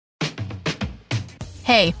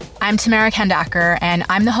Hey, I'm Tamara Kandaker, and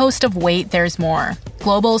I'm the host of Wait, There's More,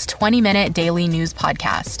 Global's 20-minute daily news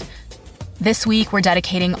podcast. This week, we're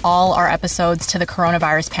dedicating all our episodes to the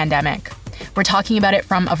coronavirus pandemic. We're talking about it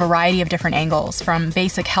from a variety of different angles, from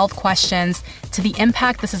basic health questions to the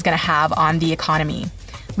impact this is going to have on the economy.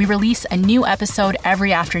 We release a new episode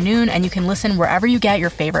every afternoon, and you can listen wherever you get your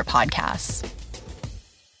favorite podcasts.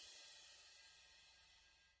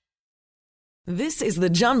 This is the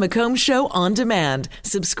John McComb Show on demand.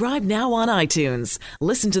 Subscribe now on iTunes.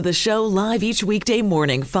 Listen to the show live each weekday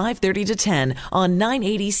morning, 5:30 to 10 on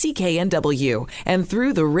 980 CKNW and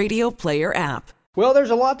through the Radio Player app. Well,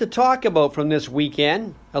 there's a lot to talk about from this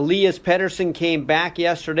weekend. Elias Pettersson came back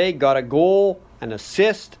yesterday, got a goal, an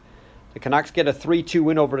assist. The Canucks get a 3-2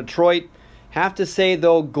 win over Detroit. Have to say,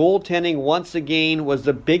 though, goaltending once again was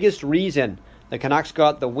the biggest reason the Canucks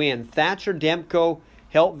got the win. Thatcher Demko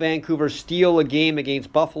helped Vancouver steal a game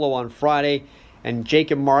against Buffalo on Friday, and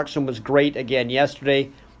Jacob Markstrom was great again yesterday.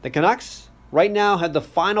 The Canucks right now have the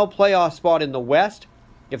final playoff spot in the West.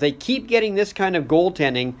 If they keep getting this kind of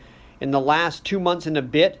goaltending in the last 2 months and a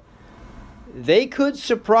bit, they could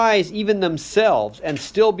surprise even themselves and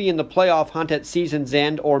still be in the playoff hunt at season's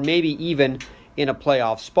end, or maybe even in a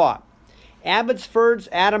playoff spot. Abbotsford's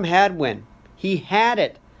Adam Hadwin, he had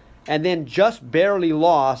it and then just barely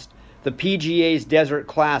lost the PGA's Desert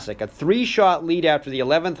Classic. A 3-shot lead after the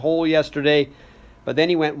 11th hole yesterday, but then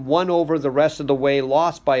he went one over the rest of the way,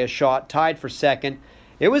 lost by a shot, tied for second.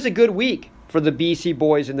 It was a good week for the BC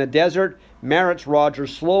boys in the desert. Merritt's Roger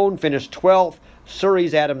Sloan finished 12th.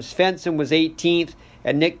 Surrey's Adam Svensson was 18th.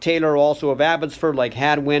 And Nick Taylor, also of Abbotsford, like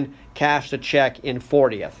Hadwin, cashed a check in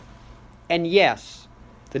 40th. And yes,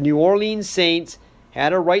 the New Orleans Saints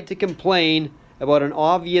had a right to complain about an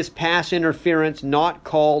obvious pass interference not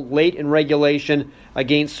called late in regulation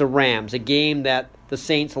against the Rams, a game that the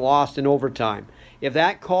Saints lost in overtime. If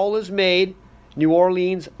that call is made, New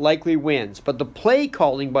Orleans likely wins. But the play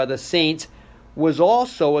calling by the Saints was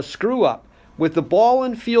also a screw-up. With the ball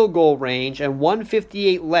in field goal range and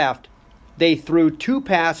 1:58 left, they threw 2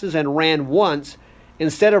 passes and ran once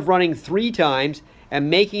instead of running 3 times and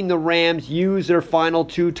making the Rams use their final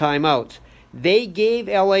 2 timeouts. They gave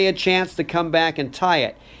LA a chance to come back and tie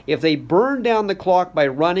it. If they burned down the clock by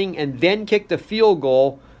running and then kicked a field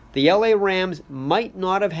goal, the LA Rams might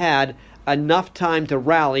not have had enough time to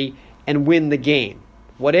rally and win the game.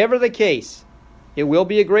 Whatever the case, it will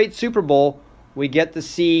be a great Super Bowl. We get to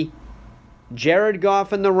see Jared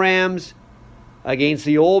Goff and the Rams against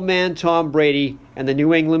the old man Tom Brady and the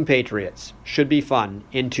New England Patriots. Should be fun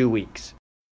in 2 weeks.